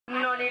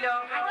কহিল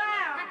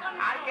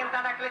আর কেনতা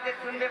ডাকলে যে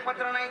শুনবে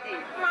পত্র নাই জি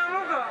মামু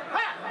গো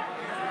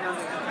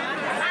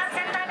আর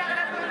কেনতা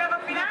ডাকলে শুনবে গো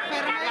পিলা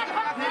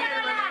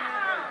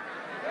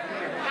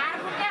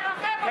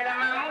হেলা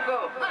মামু গো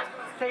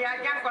সেই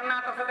আজ্ঞা কন্যা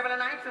তো সেতবেলে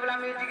নাই সুবলা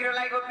মিউজিক রে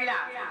লাইগো পিলা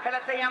হেলা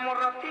সেই আমর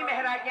রতি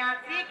মেহরা আজ্ঞা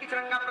আসি কিছু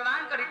রঙ্গা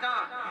প্রদান করিত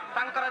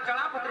তাঙ্কর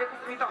জলাপত্রে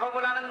পুষ্পিত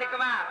হবল আনন্দ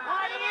কুমার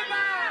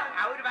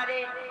আউর বারে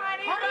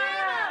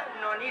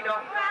ননি লো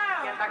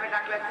কেনতাকে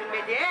ডাকলে শুনবে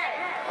যে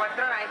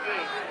পত্র নাই জি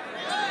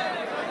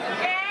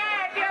এ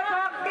যে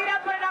ভক্তিরা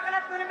পরে ডাকলে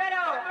শুনবে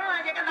রো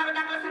যে কেনতাকে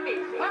ডাকলে শুনবি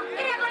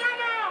ভক্তিরা গোলা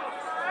গো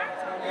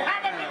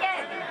আদে দিকে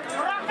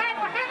রকাই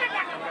বসে না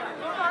ডাকলে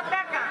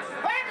রকা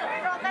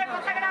রকাই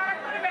বসে না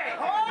শুনবে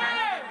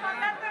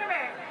সন্ধ্যা শুনবে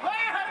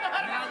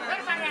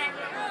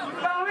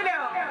বাহুলে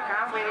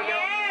কাম হইলো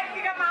এ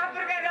কিরা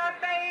মাতুর কে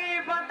রতাই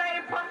বতাই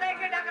ফতাই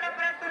কে ডাকলে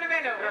পরে শুনবে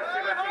রো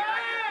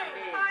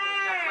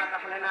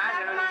তাহলে না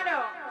জানো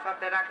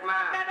সত্যি রাখমা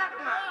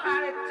রাখমা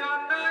আরে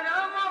চন্দন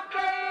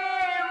মুখে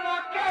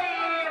মুখে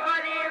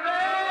হরিব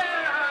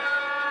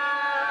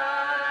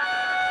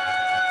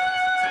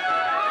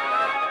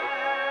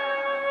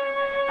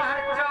আর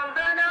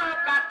চন্দন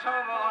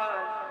কাঠম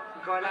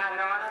গলা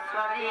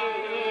নসরি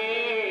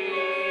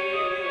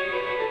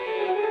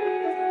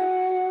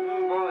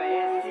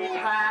বয়সি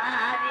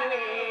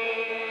ধারে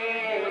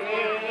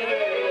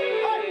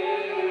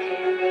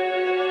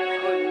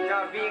কুঞ্জ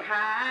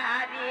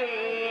বিহারে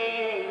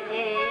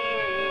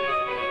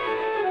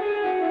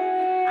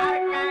আর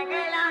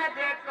কাঙ্গলা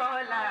যে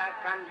কলা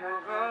কান্ধ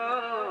গো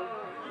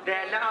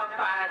দেল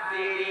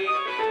পাশিরি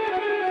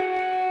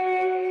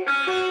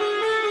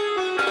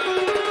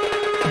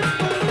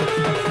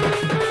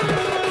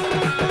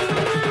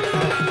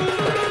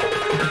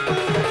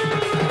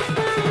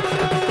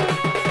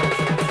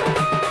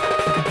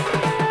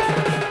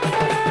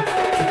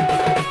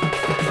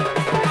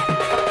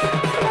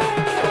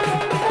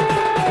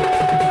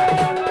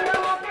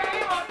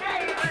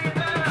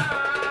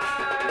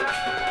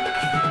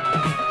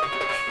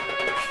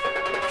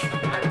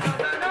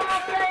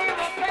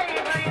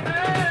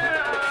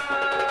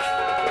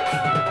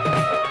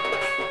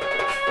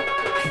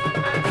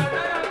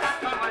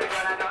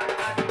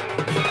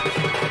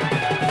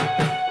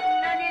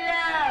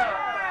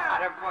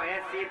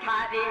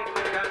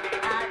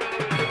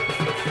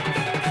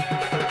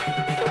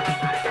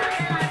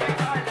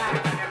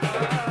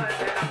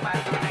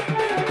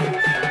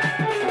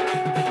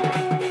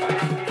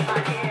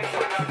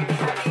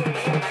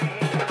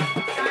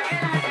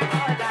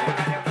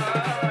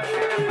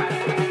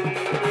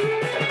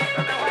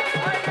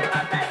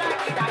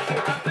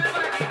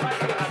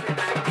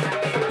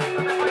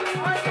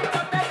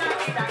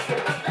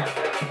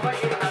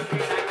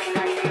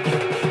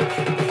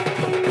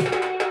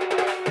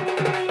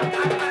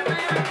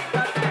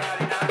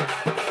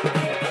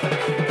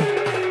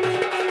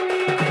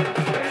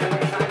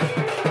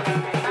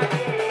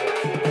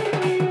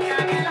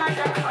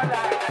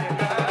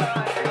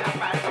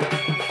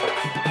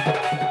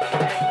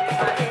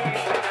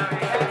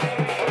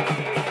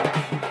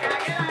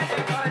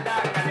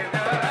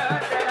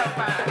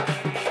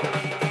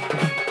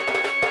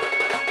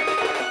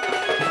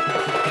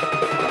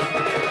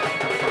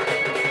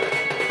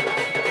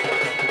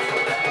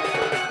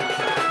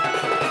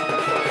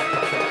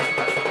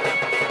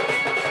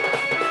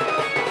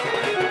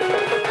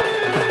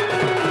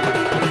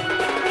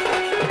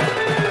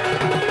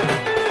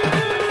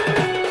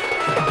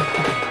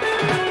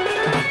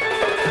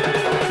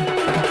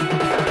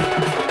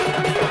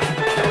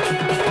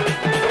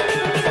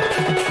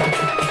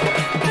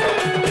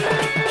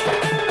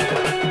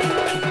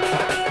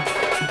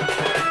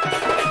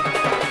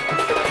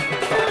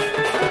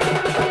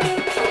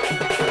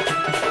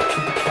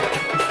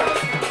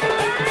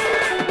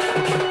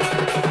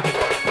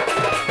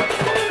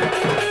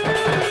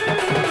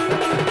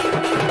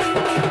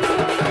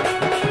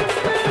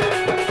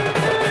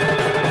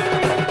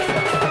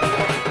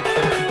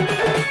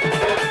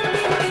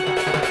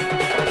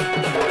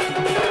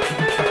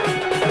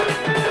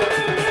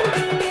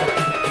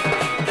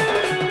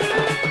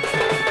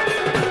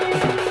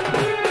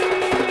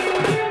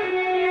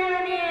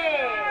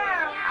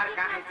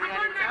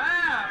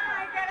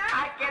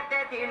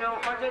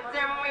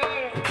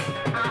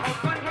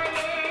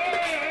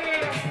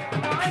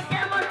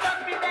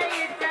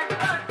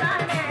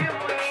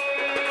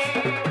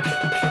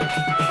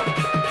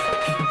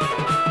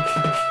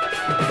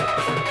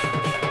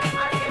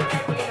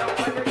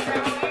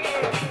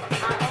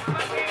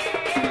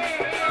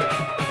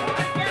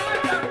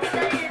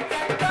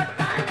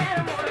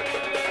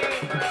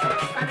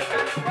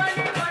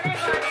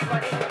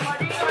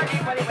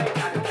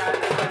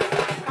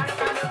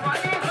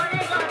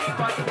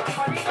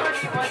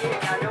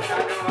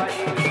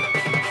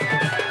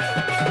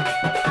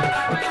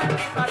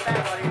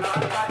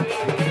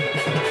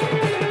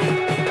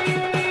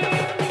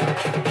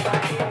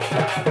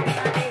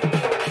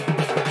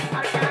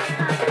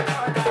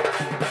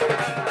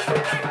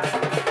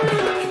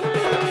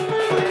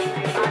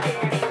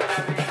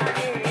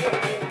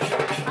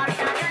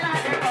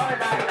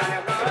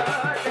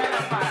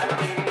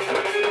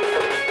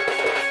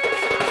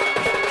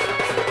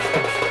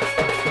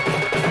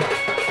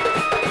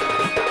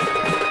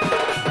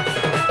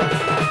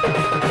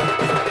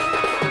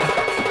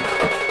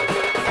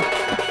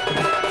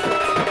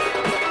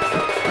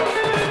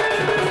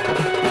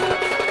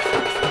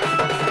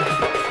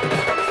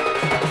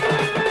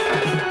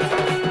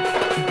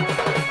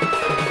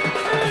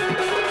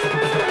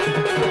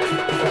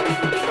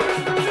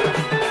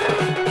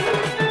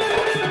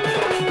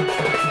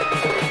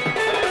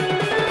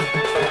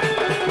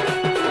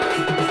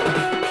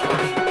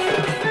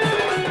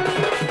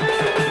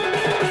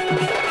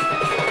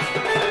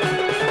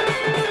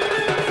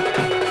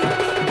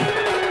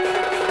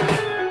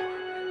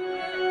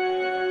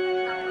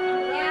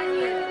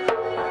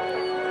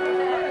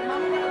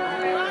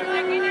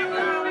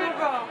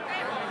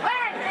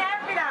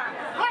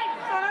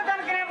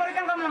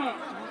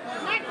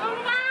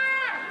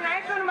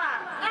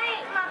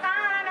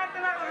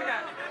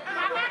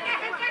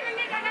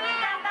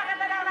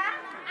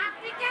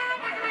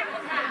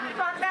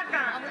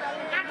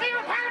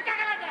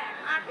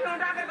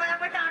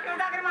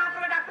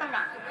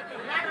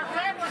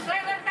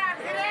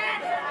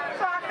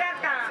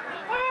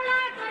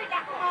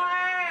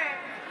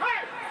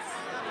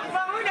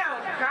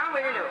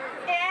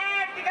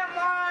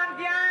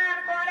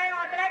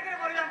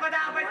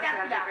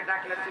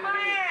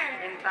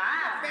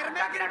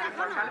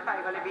सकाल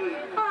पाई गले भी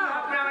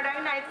अपना बड़ा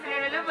नाइट से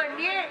ले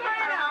बनिए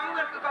और हम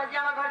घर को कह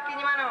जावा घर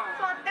की मानो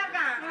सोते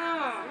का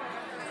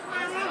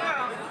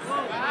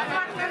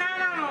मत सुना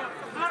मामू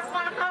मत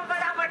कौन कौन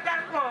बड़ा बच्चा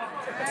को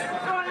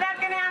सुन ले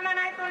कि नहीं आना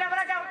नहीं तूने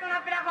बड़ा जाओ तू ना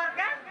फिर घर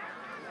के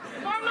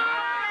मामा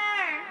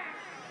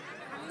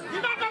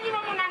इधर चली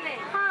मामू नाने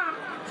हां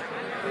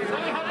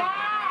नहीं हवा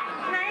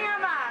नहीं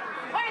हवा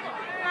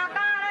ना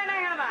कहां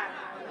नहीं हवा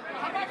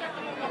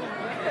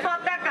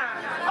सोते का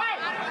ओए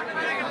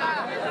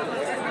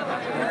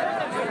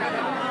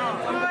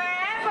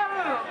मैं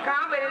बहू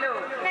कहां बेलो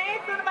नहीं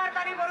सुन बार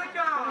तारी बोलू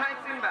छो नहीं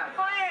सुन बा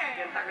ओए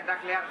तक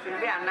डाकले आप सुन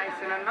बे आ नहीं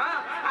सुनन न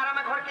और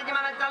हम घर के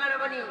जमाना चले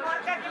बनी घर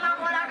के जिमा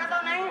बोला का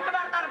तो नहीं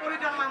बार तार बोलू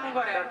छो मामू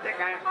घरे करते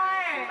का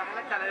ओए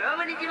चले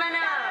बनी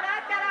जमाना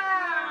चला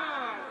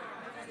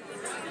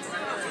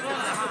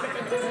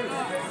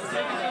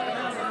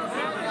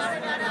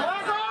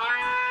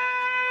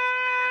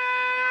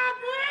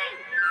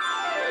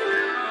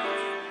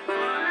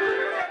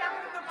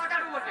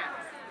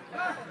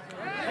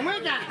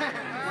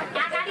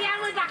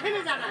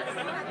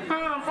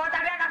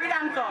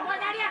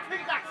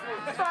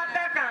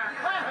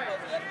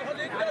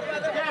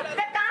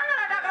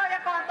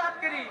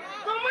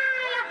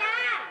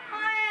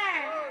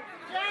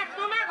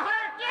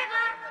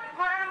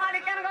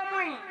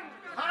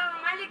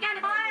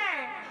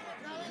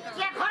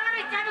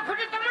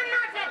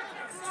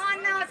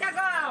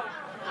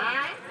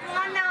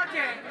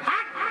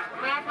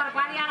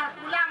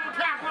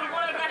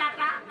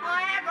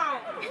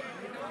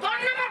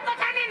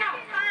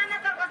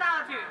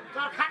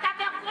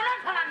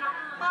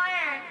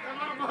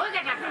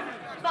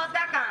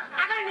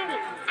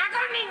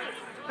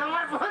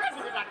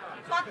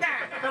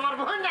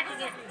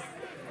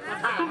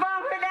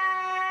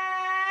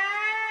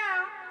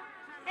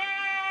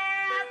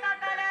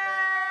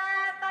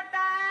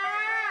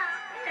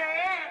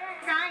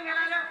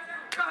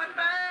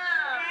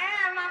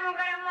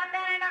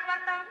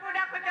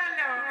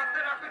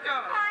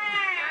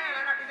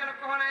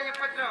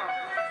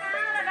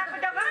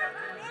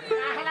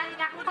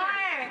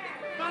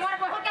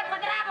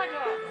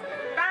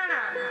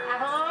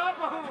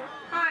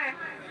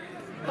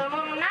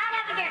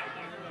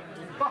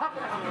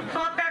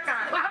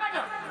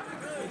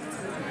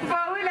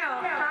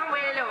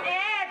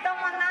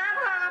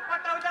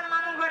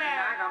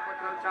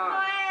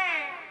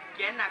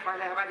केना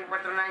कहले हबाजी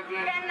पत्र नाही के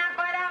केना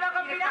कहले हबा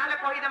को बिना ताले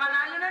कहि दमा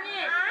नालु न नि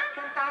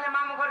ताले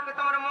मामू घर के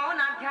तमर मोह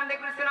ना ध्यान दे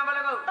कृष्ण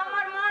बोलगो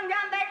तमर मन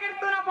ध्यान दे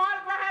कृष्ण बोल